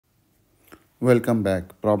Welcome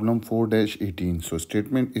back. Problem 4-18. So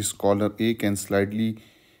statement is collar A can slide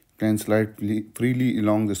freely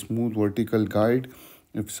along the smooth vertical guide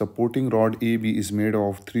if supporting rod AB is made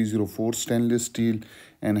of 304 stainless steel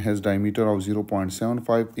and has diameter of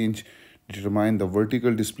 0.75 inch. Determine the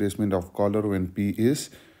vertical displacement of collar when P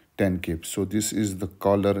is 10 kips. So this is the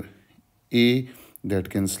collar A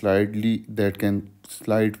that can slide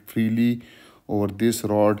freely over this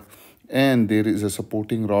rod, and there is a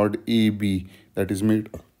supporting rod AB that is made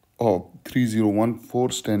of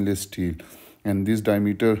 3014 stainless steel, and this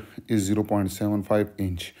diameter is 0.75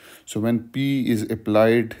 inch. So when P is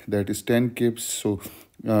applied, that is 10 kips, so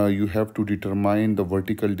you have to determine the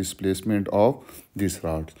vertical displacement of this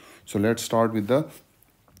rod. So let's start with the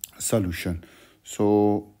solution.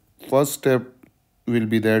 So first step will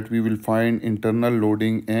be that we will find internal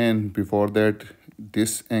loading, and before that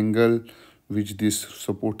this angle which this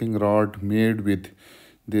supporting rod made with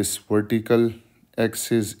this vertical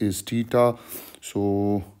axis is theta.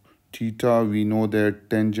 So theta, we know that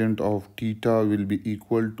tangent of theta will be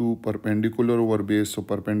equal to perpendicular over base. So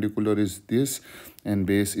perpendicular is this and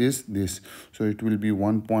base is this, so it will be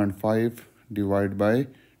 1.5 divided by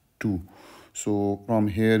 2. So from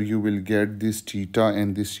here you will get this theta,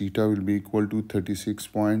 and this theta will be equal to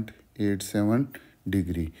 36.87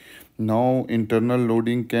 degree. Now internal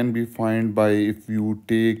loading can be found by, if you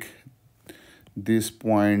take this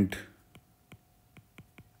point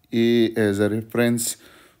A as a reference,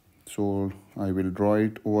 so I will draw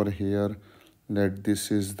it over here. Let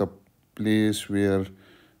this is the place where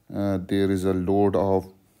there is a load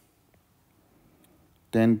of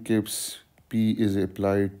 10 kips. P is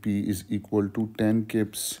applied, P is equal to 10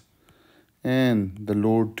 kips, and the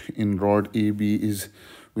load in rod AB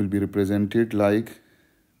will be represented like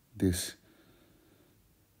this.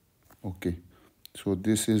 Okay, so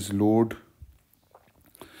this is load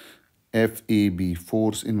FAB,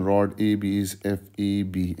 force in rod AB is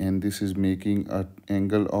FAB, and this is making an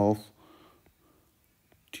angle of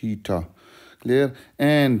theta. Clear?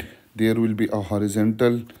 And there will be a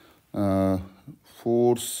horizontal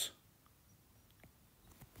force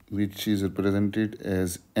which is represented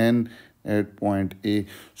as N at point A.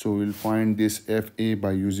 So we'll find this FA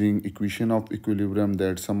by using equation of equilibrium,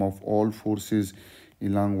 that sum of all forces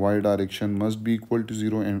along y direction must be equal to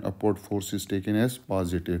 0 and upward force is taken as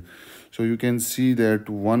positive. So you can see that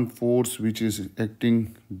one force which is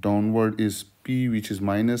acting downward is P, which is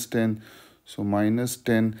minus 10. So minus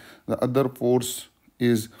 10. The other force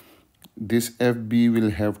is this FB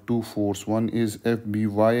will have two force. One is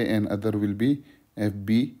FBY and other will be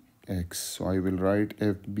FBX. So I will write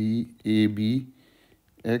FBAB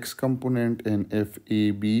X component and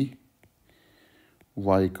FAB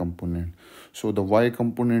Y component. So the Y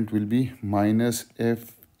component will be minus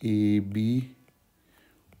FAB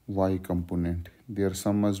Y component. Their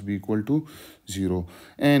sum must be equal to 0.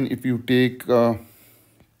 And if you take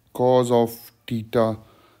cos of theta,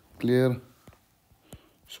 clear?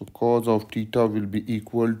 So cos of theta will be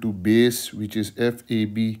equal to base, which is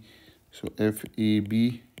FAB. So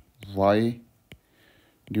FAB Y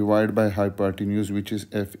divided by hypotenuse, which is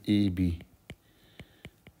FAB.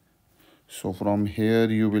 So from here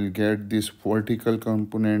you will get this vertical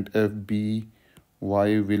component FBY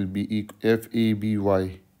will be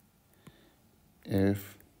FABY.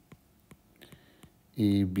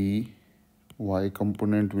 FABY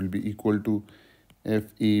component will be equal to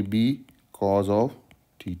FAB cos of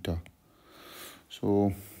theta.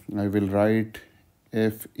 So I will write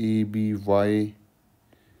FABY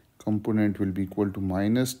component will be equal to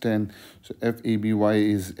minus 10. So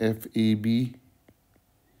FABY is FAB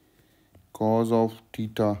cos of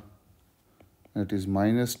theta, that is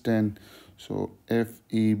minus 10. So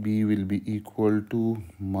FAB will be equal to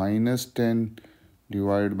minus 10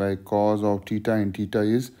 divided by cos of theta, and theta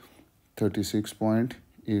is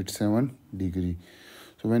 36.87 degree.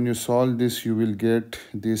 So when you solve this, you will get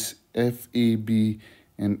this FAB,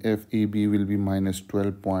 and FAB will be minus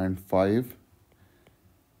 12.5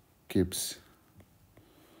 kips.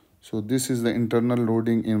 So this is the internal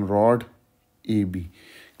loading in rod AB.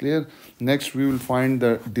 Clear? Next we will find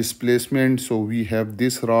the displacement. So we have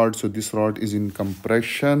this rod, so this rod is in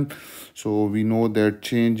compression. So we know that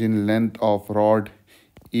change in length of rod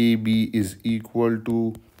AB is equal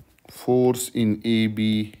to force in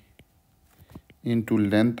AB into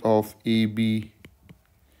length of AB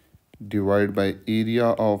divided by area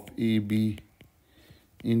of AB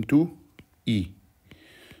into E.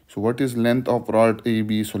 So what is length of rod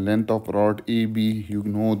AB? So length of rod AB, you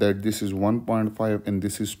know that this is 1.5 and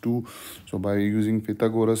this is 2. So by using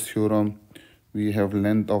Pythagoras theorem, we have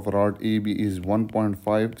length of rod AB is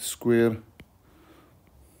 1.5 square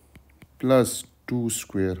plus 2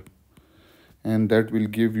 square, and that will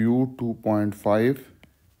give you 2.5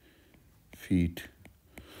 feet.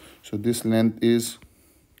 So this length is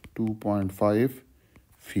 2.5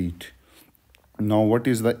 feet. Now what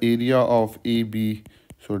is the area of AB?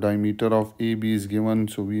 So diameter of AB is given,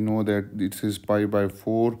 so we know that this is pi by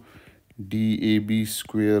 4 DAB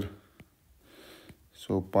square.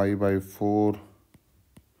 So pi by 4,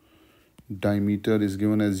 diameter is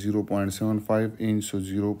given as 0.75 inch, so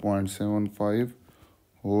 0.75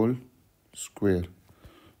 whole square.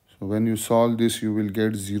 So when you solve this, you will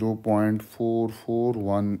get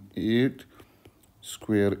 0.4418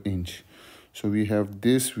 square inch. So we have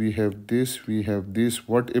this, we have this, we have this.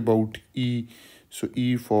 What about E? So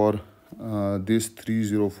E for this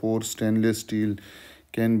 304 stainless steel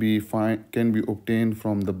can be obtained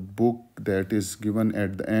from the book that is given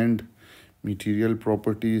at the end, material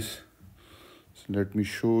properties. So let me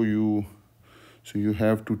show you. So you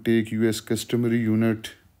have to take US customary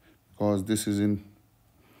unit, because this is in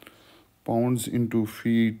pounds into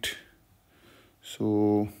feet.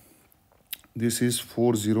 So this is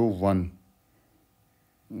 401.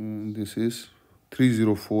 This is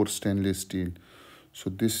 304 stainless steel. So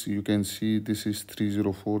this, you can see, this is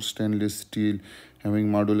 304 stainless steel having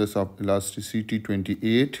modulus of elasticity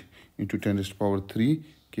 28 into 10 raised to power 3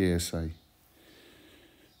 KSI.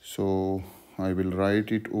 So I will write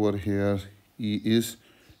it over here. E is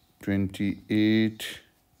 28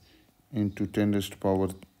 into 10 raised to power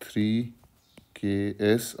 3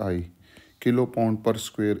 KSI, kilo pound per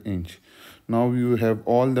square inch. Now you have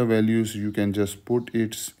all the values, you can just put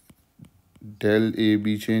its del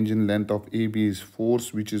AB, change in length of AB is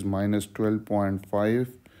force, which is minus 12.5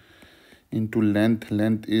 into length.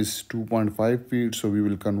 Length is 2.5 feet, so we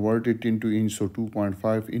will convert it into inch. So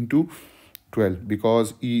 2.5 into 12,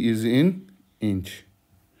 because E is in inch.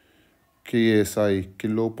 KSI,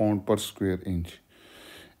 kilo pound per square inch.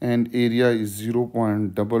 And area is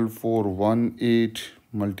 0.4418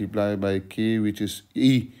 multiplied by K, which is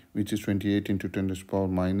E, which is 28 into 10 raised to power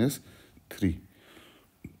minus 3.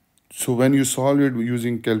 So when you solve it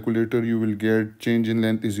using calculator, you will get change in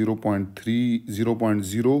length is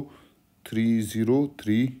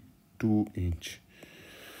 0.3032 inch.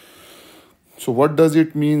 So what does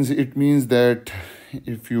it mean? It means that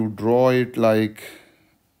if you draw it like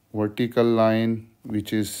vertical line,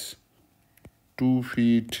 which is 2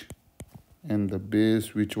 feet, and the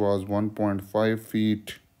base, which was 1.5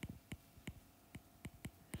 feet,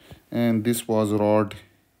 and this was rod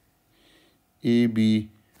AB,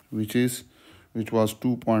 which was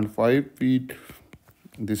 2.5 feet.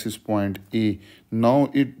 This is point A. Now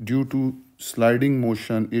it, due to sliding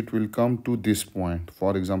motion, it will come to this point,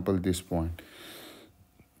 for example this point.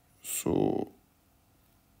 So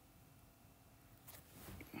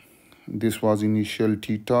this was initial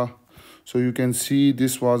theta. So you can see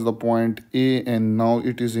this was the point A, and now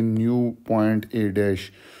it is in new point A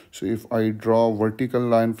dash. So if I draw vertical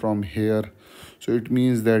line from here, so it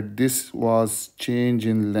means that this was change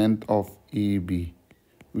in length of AB,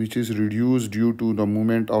 which is reduced due to the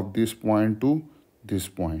movement of this point to this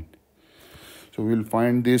point. So we'll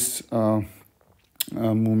find this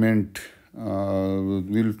movement,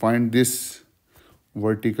 we'll find this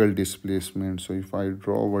vertical displacement. So if I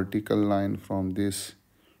draw vertical line from this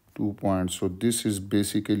 2 points, so this is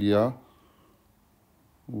basically a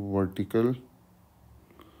vertical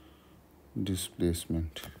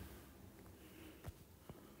displacement.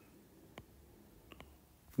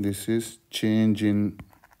 This is change in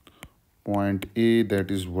point A,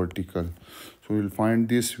 that is vertical. So we'll find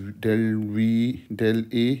this del V, del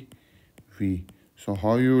A, V. So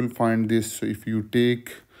how you will find this? So if you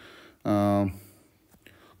take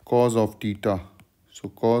cos of theta, so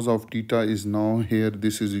cos of theta is now here,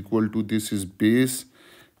 this is equal to, this is base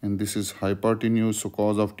and this is hypotenuse. So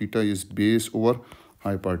cos of theta is base over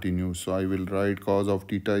hypotenuse. So I will write cos of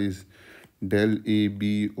theta is del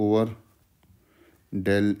AB over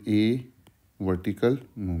del A vertical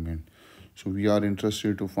movement. So we are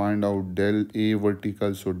interested to find out del A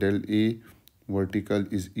vertical. So del A vertical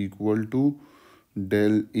is equal to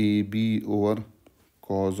del AB over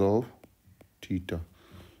cos of theta.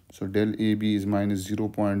 So del AB is minus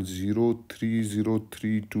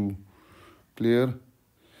 0.03032. Clear?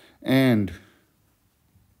 And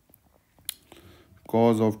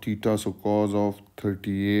cos of theta, so cos of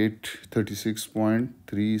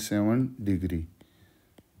 36.37 degree.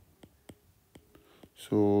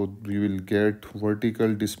 So we will get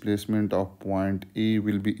vertical displacement of point A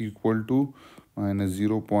will be equal to minus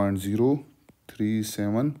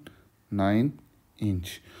 0.0379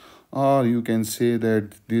 inch. Or you can say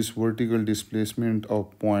that this vertical displacement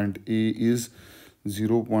of point A is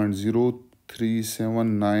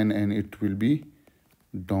 0.0379 and it will be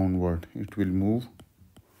downward. It will move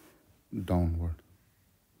downward.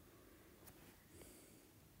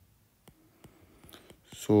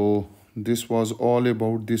 So this was all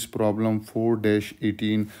about this problem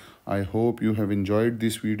 4-18. I hope you have enjoyed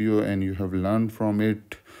this video and you have learned from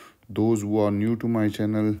it. Those who are new to my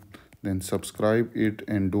channel, then subscribe it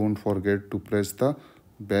and don't forget to press the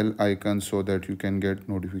bell icon so that you can get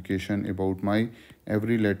notification about my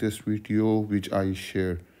every latest video which I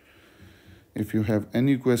share. If you have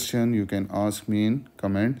any question, you can ask me in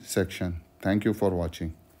comment section. Thank you for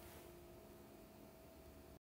watching.